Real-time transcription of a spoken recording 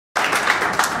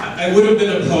I would have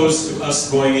been opposed to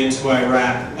us going into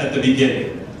Iraq at the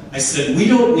beginning. I said, we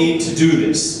don't need to do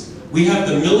this. We have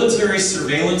the military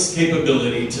surveillance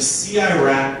capability to see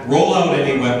Iraq roll out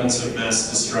any weapons of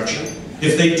mass destruction.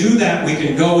 If they do that, we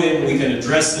can go in, we can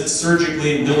address it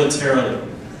surgically, militarily.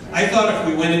 I thought if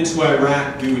we went into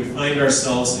Iraq, we would find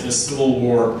ourselves in a civil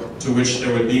war to which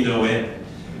there would be no end.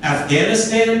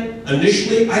 Afghanistan,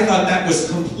 initially, I thought that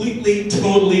was completely,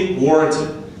 totally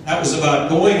warranted. That was about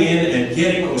going in and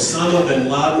getting Osama bin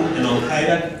Laden and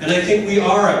Al-Qaeda, and I think we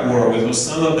are at war with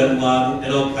Osama bin Laden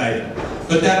and Al-Qaeda.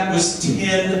 But that was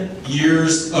 10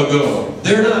 years ago.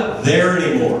 They're not there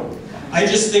anymore. I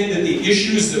just think that the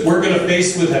issues that we're going to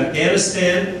face with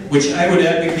Afghanistan, which I would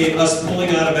advocate us pulling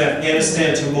out of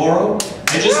Afghanistan tomorrow,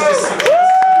 I just suggest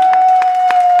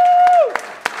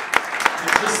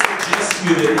to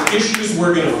you that the issues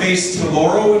we're going to face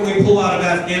tomorrow when we pull out of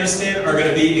Afghanistan are going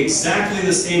to be exactly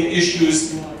the same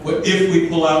issues if we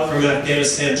pull out from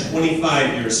Afghanistan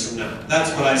 25 years from now.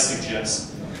 That's what I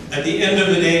suggest. At the end of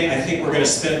the day, I think we're going to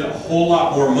spend a whole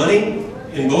lot more money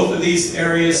in both of these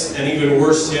areas, and even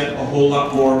worse yet, a whole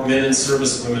lot more men and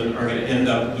servicewomen are going to end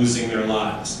up losing their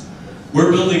lives.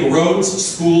 We're building roads,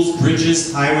 schools,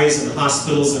 bridges, highways, and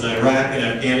hospitals in Iraq and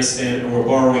Afghanistan, and we're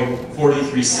borrowing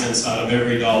 43 cents out of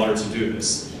every dollar to do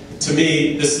this. To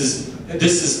me, this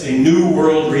is a new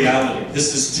world reality.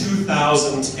 This is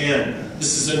 2010.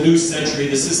 This is a new century.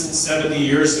 This isn't 70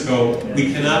 years ago.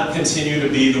 We cannot continue to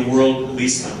be the world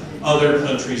policeman. Other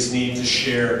countries need to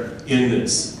share in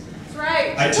this.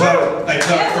 Right. I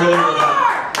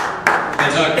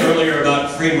talked earlier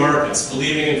about free markets,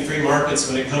 believing in free markets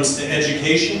when it comes to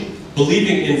education,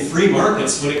 believing in free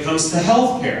markets when it comes to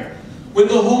healthcare. When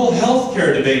the whole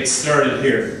healthcare debate started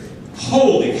here,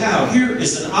 holy cow, here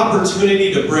is an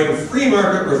opportunity to bring free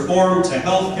market reform to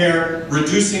healthcare,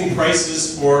 reducing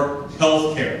prices for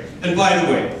healthcare. And by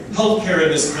the way, healthcare in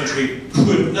this country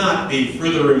could not be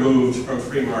further removed from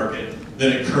free market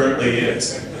than it currently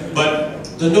is. But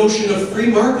the notion of free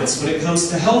markets when it comes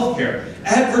to healthcare,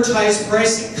 advertised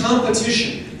pricing,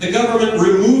 competition, the government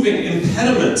removing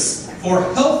impediments for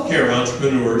healthcare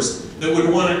entrepreneurs that would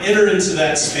want to enter into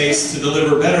that space to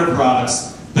deliver better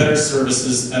products, better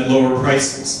services at lower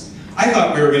prices. I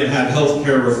thought we were going to have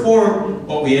healthcare reform.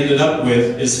 What we ended up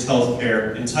with is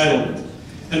healthcare entitlement.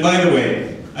 And by the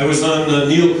way, I was on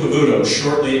Neil Cavuto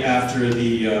shortly after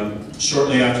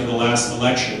the last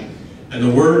election. And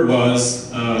the word was,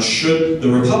 should the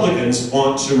Republicans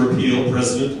want to repeal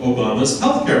President Obama's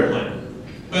health care plan?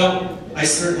 Well, I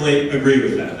certainly agree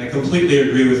with that. I completely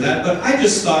agree with that. But I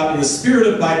just thought, in the spirit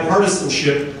of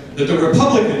bipartisanship, that the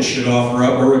Republicans should offer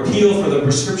up a repeal for the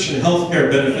prescription health care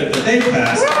benefit that they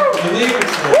passed when they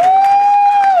controlled.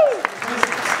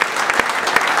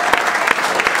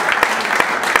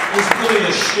 There's really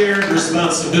a shared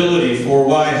responsibility for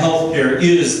why healthcare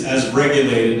is as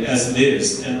regulated as it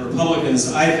is, and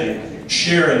Republicans, I think,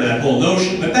 share in that whole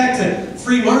notion. But back to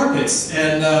free markets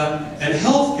and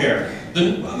healthcare.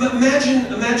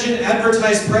 Imagine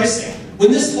advertised pricing.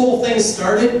 When this whole thing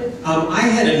started, I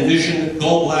had envisioned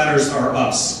Gallbladders Are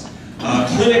Us.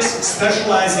 Clinics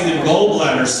specializing in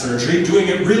gallbladder surgery, doing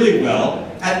it really well,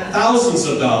 at thousands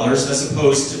of dollars as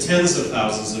opposed to tens of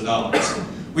thousands of dollars.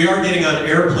 We are getting on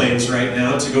airplanes right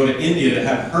now to go to India to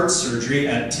have heart surgery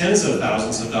at tens of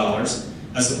thousands of dollars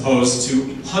as opposed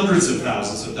to hundreds of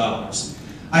thousands of dollars.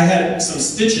 I had some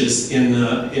stitches in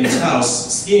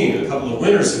Taos skiing a couple of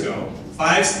winters ago.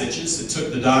 5 stitches. It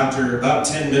took the doctor about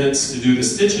 10 minutes to do the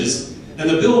stitches, and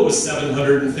the bill was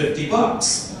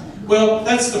 $750. Well,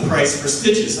 that's the price for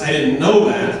stitches. I didn't know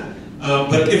that.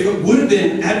 But if it would have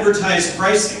been advertised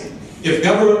pricing, if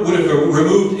government would have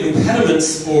removed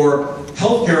impediments for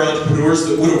healthcare entrepreneurs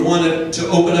that would have wanted to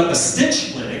open up a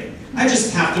stitch clinic, I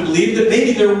just have to believe that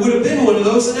maybe there would have been one of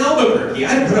those in Albuquerque.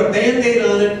 I'd have put a Band-Aid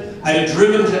on it, I'd have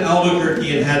driven to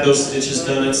Albuquerque and had those stitches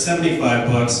done at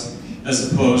 $75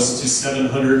 as opposed to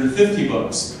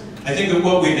 $750. I think that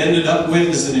what we've ended up with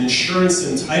is an insurance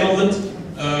entitlement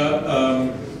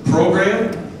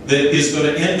program that is going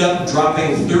to end up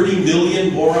dropping 30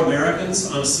 million more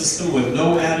Americans on a system with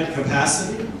no added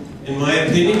capacity. In my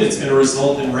opinion, it's going to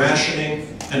result in rationing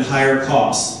and higher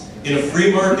costs. In a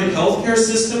free market healthcare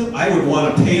system, I would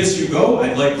want to pay as you go.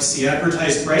 I'd like to see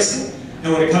advertised pricing.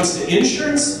 And when it comes to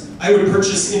insurance, I would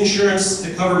purchase insurance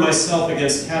to cover myself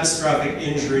against catastrophic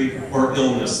injury or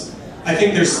illness. I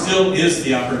think there still is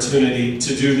the opportunity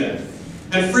to do that.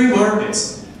 And free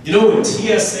markets. You know, when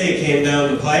TSA came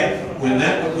down the pipe, when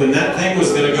that thing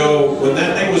was going to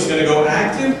go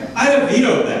active, I'd have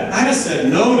vetoed that. I'd have said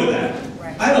no to that.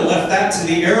 I'd have left that to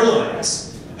the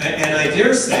airlines. And I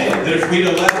dare say that if we'd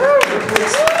have left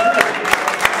airports,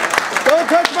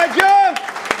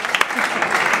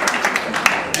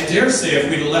 dare say if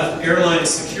we'd left airline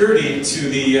security to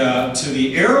the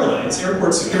airlines,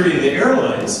 airport security to the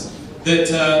airlines, that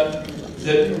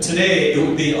today it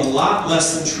would be a lot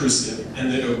less intrusive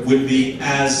and that it would be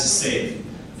as safe.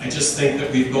 I just think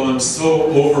that we've gone so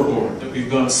overboard, when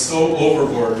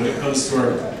it comes to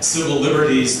our civil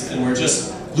liberties, and we're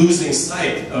just losing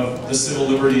sight of the civil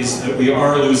liberties that we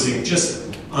are losing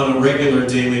just on a regular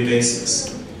daily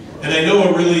basis. And I know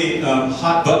a really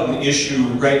hot button issue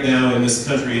right now in this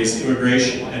country is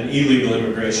immigration and illegal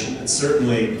immigration. And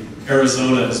certainly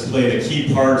Arizona has played a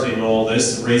key part in all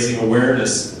this, raising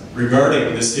awareness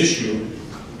regarding this issue.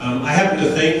 I happen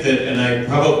to think that, and I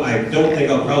don't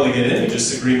think I'll probably get any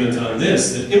disagreement on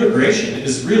this, that immigration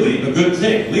is really a good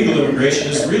thing. Legal immigration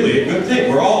is really a good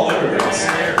thing. We're all immigrants.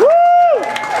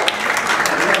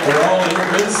 We're all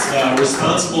immigrants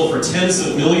responsible for tens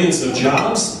of millions of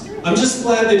jobs. I'm just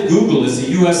glad that Google is a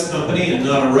U.S. company and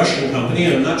not a Russian company,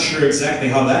 and I'm not sure exactly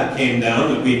how that came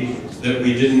down, that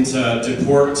we didn't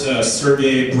deport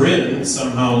Sergey Brin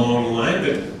somehow along the line,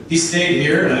 but he stayed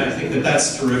here, and I think that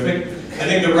that's terrific. I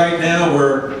think that right now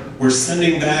we're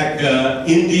sending back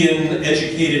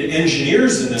Indian-educated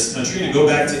engineers in this country to go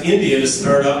back to India to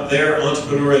start up their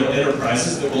entrepreneurial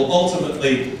enterprises that will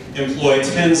ultimately employ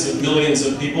tens of millions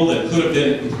of people that could have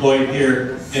been employed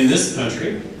here in this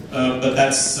country. But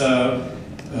that's,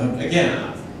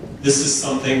 again, this is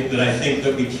something that I think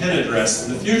that we can address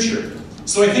in the future.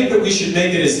 So I think that we should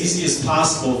make it as easy as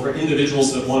possible for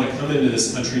individuals that want to come into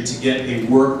this country to get a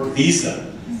work visa.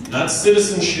 Not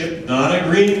citizenship, not a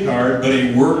green card, but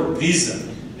a work visa.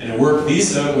 And a work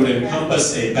visa would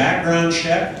encompass a background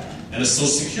check and a Social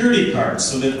Security card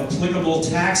so that applicable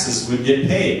taxes would get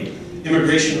paid.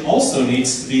 Immigration also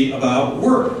needs to be about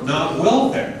work, not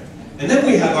welfare. And then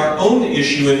we have our own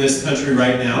issue in this country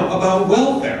right now about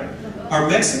welfare. Are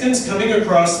Mexicans coming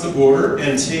across the border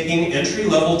and taking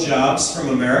entry-level jobs from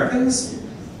Americans?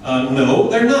 No,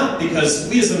 they're not, because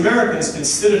we as Americans can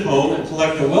sit at home and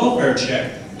collect a welfare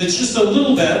check that's just a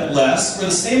little bit less for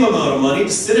the same amount of money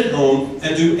to sit at home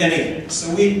and do anything,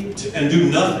 and do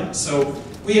nothing. So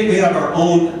we have our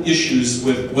own issues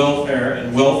with welfare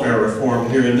and welfare reform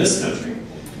here in this country.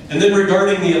 And then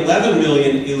regarding the 11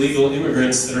 million illegal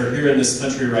immigrants that are here in this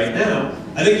country right now,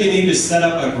 I think you need to set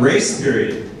up a grace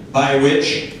period by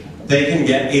which they can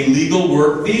get a legal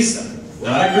work visa.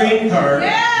 Not a green card,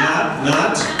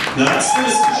 not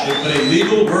citizenship, but a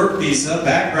legal work visa,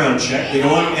 background check. We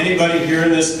don't want anybody here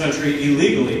in this country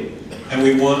illegally, and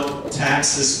we want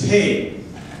taxes paid.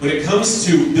 When it comes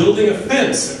to building a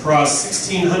fence across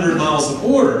 1,600 miles of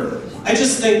border, I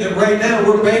just think that right now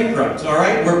we're bankrupt, all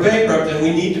right? We're bankrupt and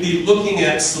we need to be looking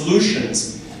at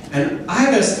solutions. And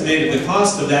I've estimated the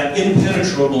cost of that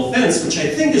impenetrable fence, which I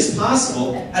think is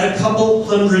possible, at a couple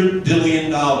 $100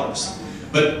 billion.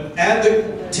 But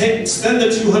spend the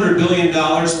 $200 billion,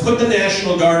 put the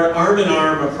National Guard arm in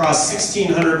arm across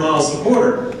 1,600 miles of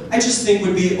border, I just think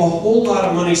would be a whole lot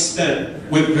of money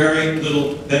spent with very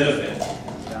little benefit.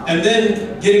 And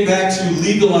then getting back to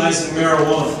legalizing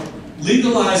marijuana.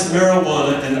 Legalized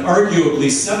marijuana, and arguably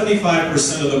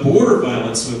 75% of the border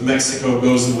violence with Mexico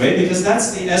goes away, because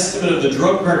that's the estimate of the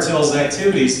drug cartel's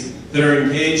activities that are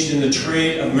engaged in the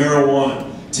trade of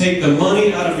marijuana. Take the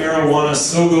money out of marijuana,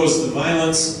 so goes the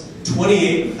violence.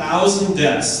 28,000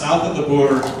 deaths south of the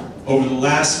border over the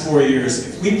last 4 years.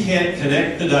 If we can't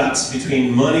connect the dots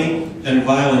between money and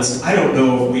violence, I don't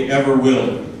know if we ever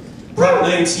will. Prop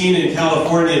 19 in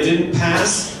California didn't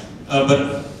pass,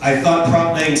 but I thought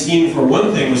Prop 19, for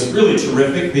one thing, was really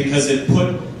terrific because it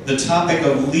put the topic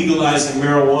of legalizing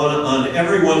marijuana on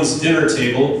everyone's dinner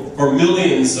table for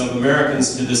millions of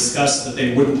Americans to discuss that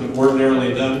they wouldn't have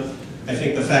ordinarily done. I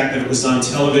think the fact that it was on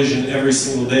television every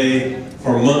single day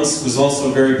for months was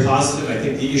also very positive. I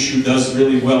think the issue does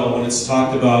really well when it's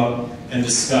talked about and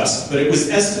discussed. But it was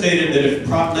estimated that if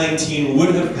Prop 19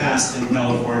 would have passed in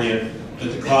California, that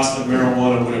the cost of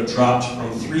marijuana would have dropped from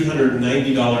 $390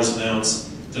 an ounce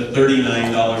to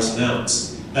 $39 an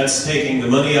ounce. That's taking the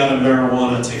money out of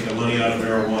marijuana, take the money out of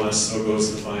marijuana, so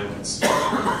goes the violence.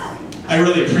 I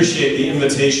really appreciate the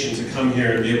invitation to come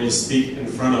here and be able to speak in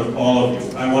front of all of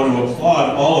you. I want to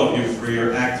applaud all of you for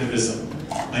your activism.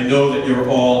 I know that you're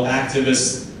all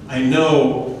activists. I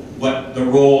know what the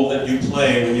role that you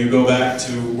play when you go back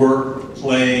to work,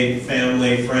 play,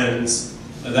 family, friends.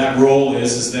 That role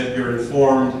is that you're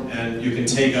informed and you can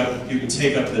take up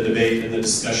the debate and the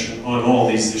discussion on all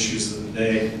these issues of the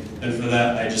day. And for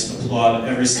that, I just applaud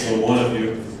every single one of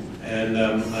you. And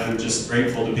I'm just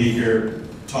grateful to be here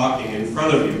talking in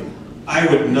front of you. I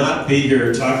would not be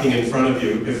here talking in front of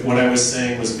you if what I was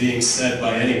saying was being said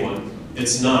by anyone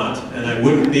It's not, and I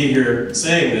wouldn't be here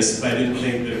saying this if I didn't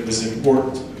think that it was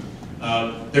important.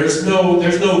 There's no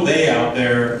they out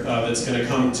there that's going to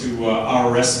come to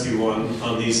our rescue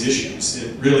on these issues.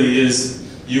 It really is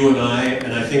you and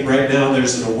I think right now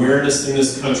there's an awareness in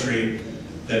this country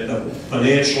that the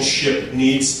financial ship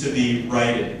needs to be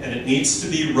righted, and it needs to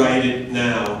be righted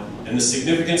now. And the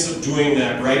significance of doing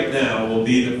that right now will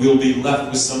be that we'll be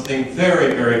left with something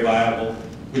very, very viable,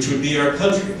 which would be our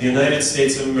country, the United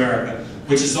States of America,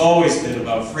 which has always been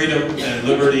about freedom and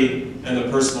liberty and the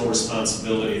personal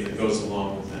responsibility that goes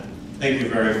along with that. Thank you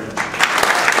very much.